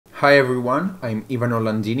Hi everyone, I'm Ivan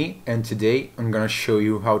Orlandini and today I'm gonna show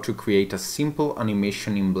you how to create a simple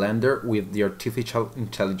animation in Blender with the artificial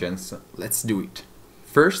intelligence. Let's do it.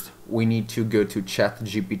 First, we need to go to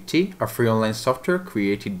ChatGPT, a free online software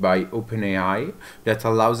created by OpenAI that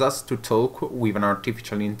allows us to talk with an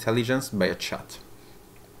artificial intelligence by a chat.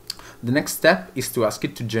 The next step is to ask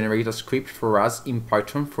it to generate a script for us in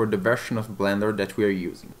Python for the version of Blender that we are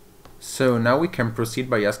using. So now we can proceed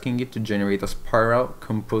by asking it to generate a spiral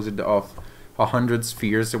composed of 100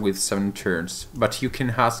 spheres with 7 turns. But you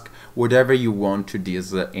can ask whatever you want to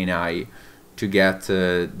this AI to get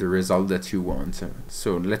the result that you want.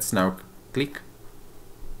 So let's now click.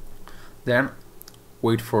 Then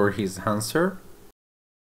wait for his answer.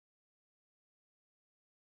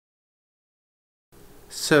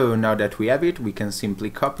 So now that we have it, we can simply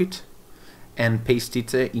copy it and paste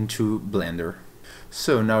it into Blender.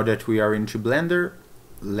 So now that we are into Blender,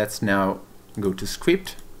 let's now go to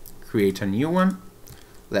script, create a new one,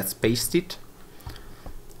 let's paste it,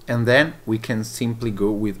 and then we can simply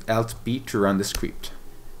go with Alt-P to run the script.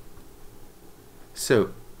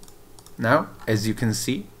 So now, as you can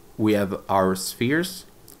see, we have our spheres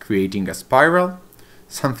creating a spiral,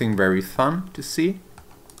 something very fun to see.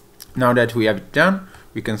 Now that we have it done,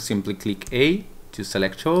 we can simply click A to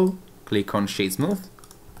select all, click on Shade Smooth,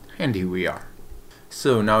 and here we are.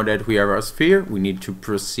 So now that we have our sphere, we need to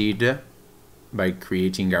proceed by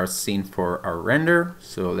creating our scene for our render.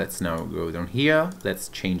 So let's now go down here, let's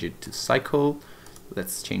change it to cycle,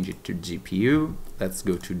 let's change it to GPU, let's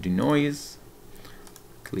go to denoise,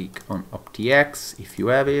 click on OptX if you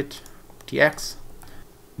have it, OptX.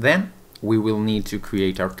 Then we will need to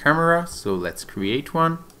create our camera, so let's create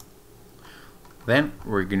one. Then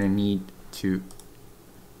we're gonna need to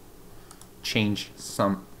change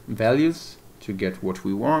some values to get what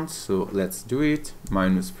we want, so let's do it.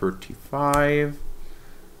 -35,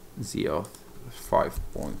 z of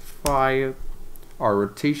 5.5, our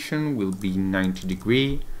rotation will be 90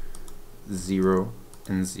 degree, 0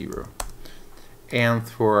 and 0, and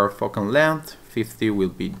for our focal length 50 will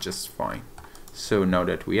be just fine. So now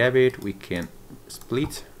that we have it, we can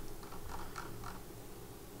split,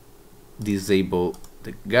 disable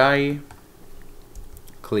the guy,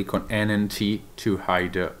 click on N and T to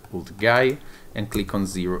hide the old guy, and click on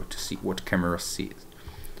 0 to see what camera sees.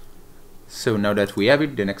 So now that we have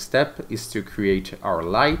it, the next step is to create our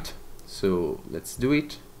light. So let's do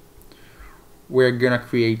it. We're gonna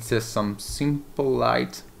create some simple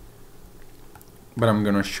light, but I'm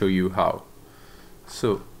gonna show you how.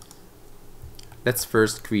 So let's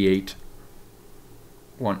first create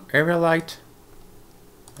one area light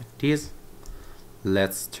like this.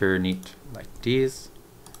 Let's turn it like this.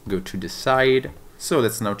 Go to the side. So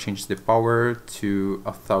let's now change the power to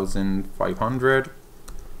 1500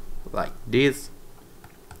 like this.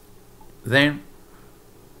 Then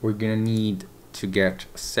we're gonna need to get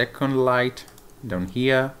a second light down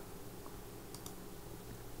here.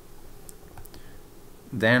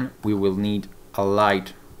 Then we will need a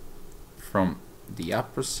light from the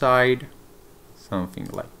upper side, something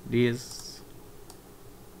like this,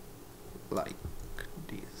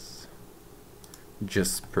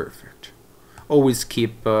 just perfect. Always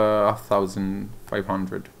keep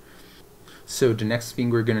 1500. So the next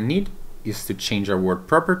thing we're gonna need is to change our world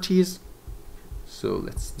properties. So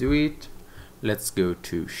let's do it. Let's go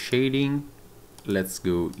to shading, let's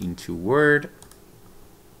go into world.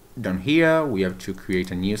 Down here we have to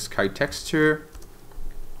create a new sky texture.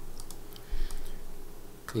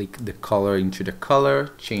 Click the color into the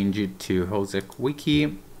color, change it to Hosek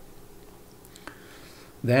Wiki.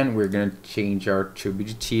 Then we're going to change our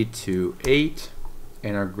turbidity to 8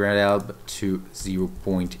 and our gradient to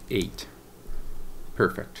 0.8.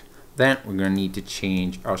 Perfect. Then we're going to need to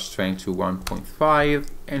change our strength to 1.5,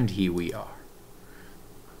 and here we are.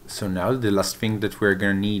 So now the last thing that we're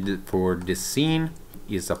going to need for this scene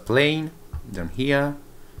is a plane down here.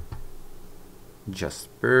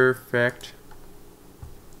 Just perfect.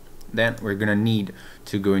 Then we're going to need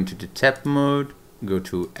to go into the tap mode, go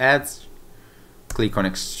to Edge, click on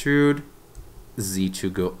extrude, Z to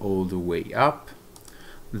go all the way up.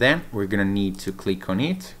 Then we're gonna need to click on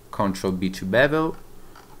it, Ctrl B to bevel.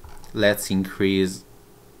 Let's increase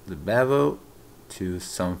the bevel to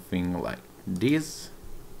something like this,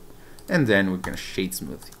 and then we're gonna shade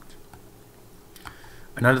smooth it.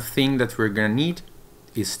 Another thing that we're gonna need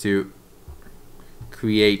is to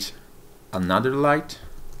create another light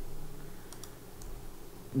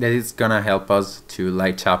that is gonna help us to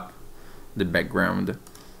light up the background.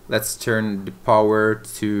 Let's turn the power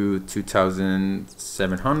to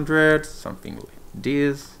 2700, something like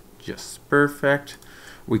this, just perfect.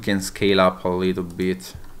 We can scale up a little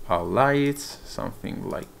bit light, something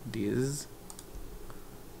like this.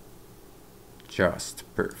 Just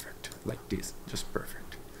perfect, like this, just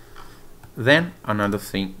perfect. Then another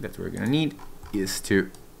thing that we're gonna need is to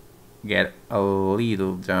get a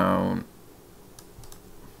little down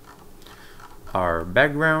our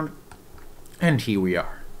background, and here we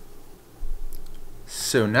are.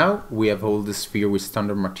 So now we have all the sphere with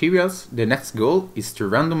standard materials. The next goal is to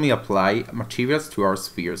randomly apply materials to our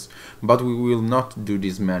spheres, but we will not do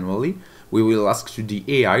this manually. We will ask to the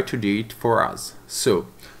AI to do it for us. So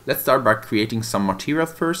let's start by creating some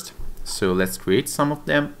materials first. So let's create some of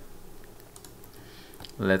them.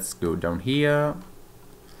 Let's go down here.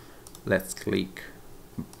 Let's click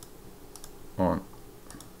on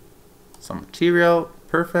some material.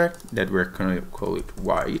 Perfect. That we're gonna call it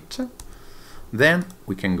white. Then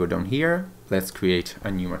we can go down here. Let's create a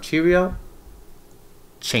new material.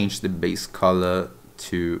 Change the base color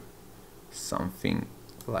to something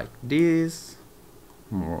like this,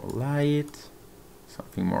 more light,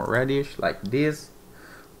 something more reddish like this.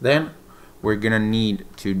 Then we're gonna need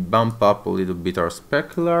to bump up a little bit our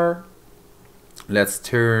specular. Let's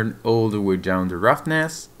turn all the way down the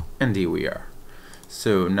roughness, and here we are.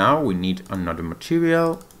 So now we need another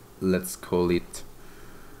material. Let's call it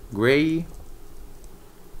gray.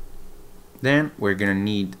 Then we're gonna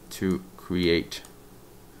need to create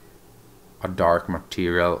a dark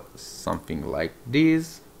material, something like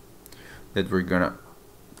this, that we're gonna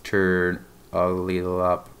turn a little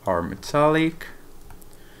up our metallic,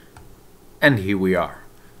 and here we are.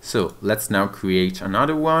 So let's now create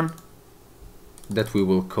another one that we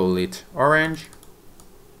will call it orange.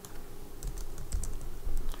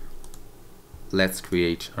 Let's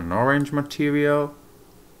create an orange material,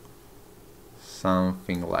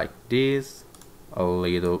 something like this, a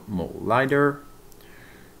little more lighter,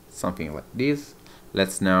 something like this.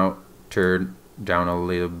 Let's now turn down a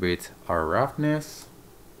little bit our roughness,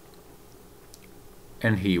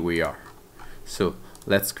 and here we are. So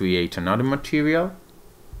let's create another material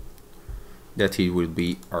that it will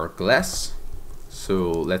be our glass.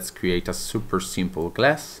 So let's create a super simple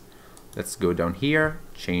glass. Let's go down here,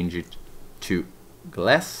 change it to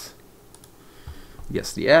glass,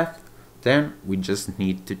 yes, the F. Then we just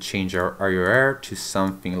need to change our IOR to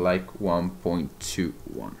something like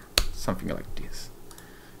 1.21, something like this.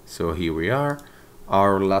 So here we are.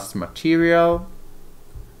 Our last material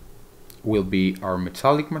will be our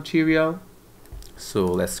metallic material. So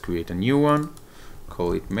let's create a new one,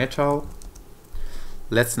 call it metal.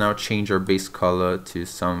 Let's now change our base color to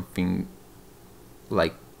something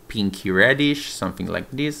like pinky reddish, something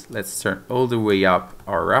like this. Let's turn all the way up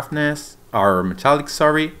our roughness, our metallic,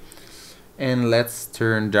 sorry. And let's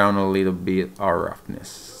turn down a little bit our roughness,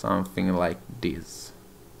 something like this,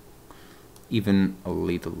 even a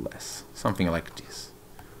little less, something like this.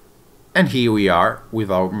 And here we are with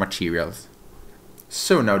our materials.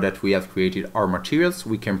 So now that we have created our materials,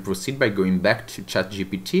 we can proceed by going back to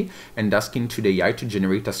ChatGPT and asking to the AI to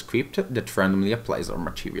generate a script that randomly applies our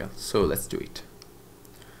material. So let's do it.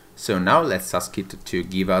 So now let's ask it to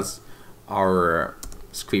give us our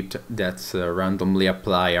script that randomly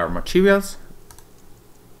apply our materials.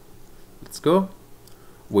 Let's go.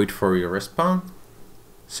 Wait for your response.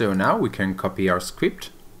 So now we can copy our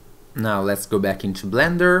script. Now let's go back into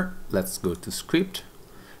Blender. Let's go to script.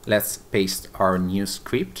 Let's paste our new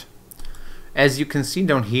script. As you can see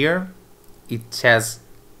down here, it has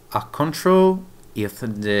a control if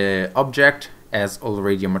the object has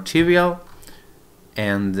already a material,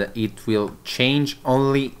 and it will change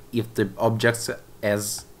only if the object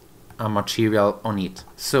has a material on it.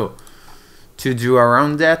 So to do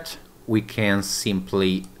around that, we can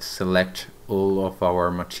simply select all of our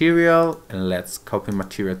material, and let's copy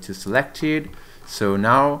material to selected. So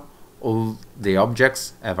now all the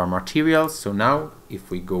objects have our materials. So now if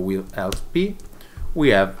we go with LP, we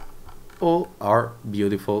have all our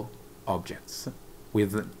beautiful objects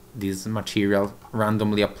with this material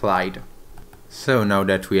randomly applied. So now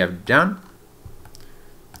that we have done,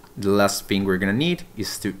 the last thing we're gonna need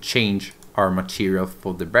is to change our material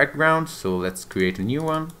for the background. So let's create a new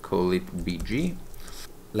one, call it BG.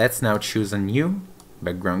 Let's now choose a new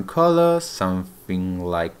background color, something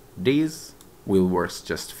like this will work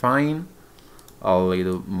just fine, a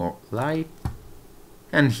little more light,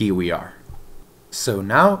 and here we are. So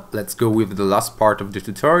now let's go with the last part of the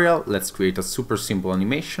tutorial. Let's create a super simple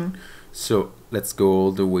animation. So let's go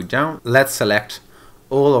all the way down. Let's select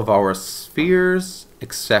all of our spheres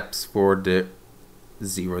except for the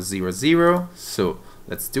 0, 0, 0. So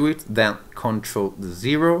let's do it. Then control the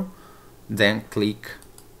 0. Then click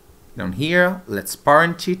down here. Let's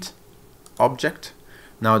parent it, object.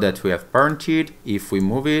 Now that we have parented, if we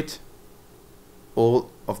move it,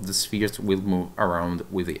 all of the spheres will move around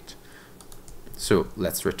with it. So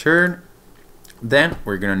let's return. Then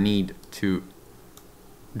we're gonna need to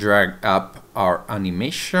drag up our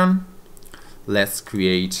animation. Let's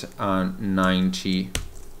create a 90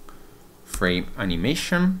 frame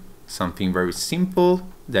animation, something very simple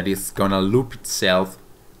that is gonna loop itself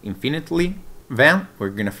infinitely. Then we're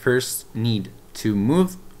gonna first need to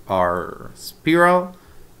move our spiral.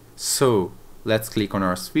 So let's click on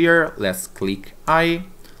our sphere, let's click I,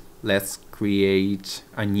 let's create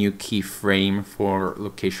a new keyframe for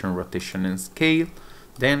location, rotation and scale.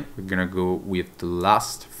 Then we're gonna go with the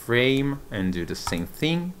last frame and do the same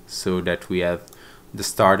thing so that we have the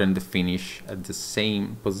start and the finish at the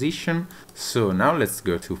same position. So now let's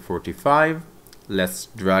go to 45. Let's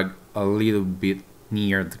drag a little bit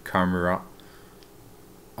near the camera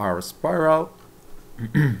our spiral.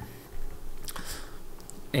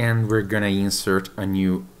 And we're gonna insert a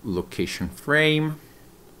new location frame.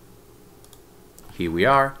 Here we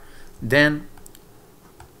are. Then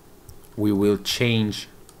we will change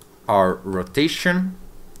our rotation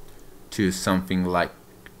to something like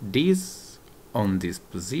this on this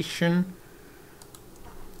position,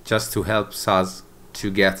 just to help us to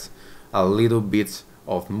get a little bit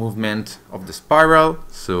of movement of the spiral.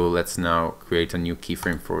 So let's now create a new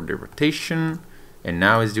keyframe for the rotation. And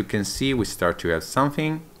now, as you can see, we start to have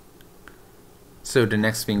something. So the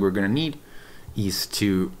next thing we're gonna need is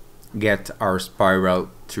to get our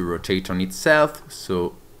spiral to rotate on itself.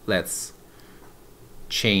 So let's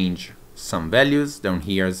change some values. Down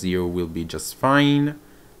here 0 will be just fine,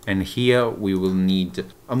 and here we will need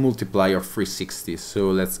a multiplier of 360.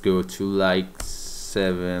 So let's go to like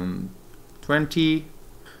 720.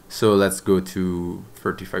 So let's go to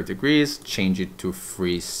 35 degrees, change it to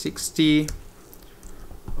 360.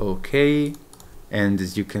 Okay, and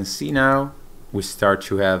as you can see now, we start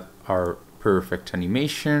to have our perfect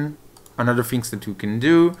animation. Another thing that we can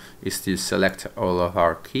do is to select all of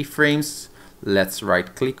our keyframes. Let's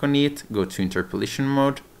right click on it, go to interpolation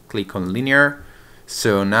mode, click on linear.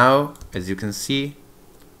 So now, as you can see,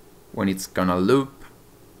 when it's gonna loop,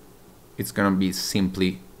 it's gonna be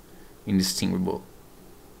simply indistinguishable.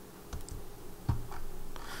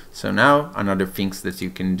 So now, another things that you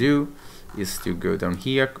can do is to go down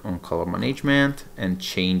here on color management and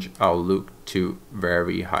change our look to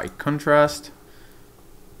very high contrast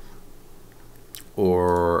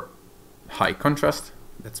or high contrast.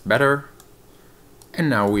 That's better. And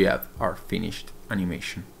now we have our finished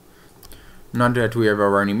animation. Now that we have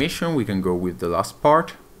our animation, we can go with the last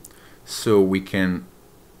part. So we can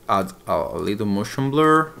add a little motion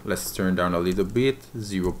blur. Let's turn down a little bit.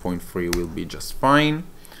 0.3 will be just fine.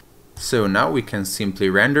 So now we can simply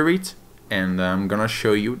render it, and I'm gonna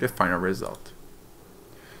show you the final result.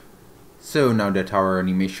 So now that our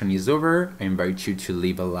animation is over, I invite you to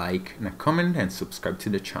leave a like and a comment and subscribe to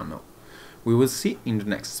the channel. We will see in the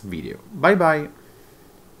next video. Bye bye!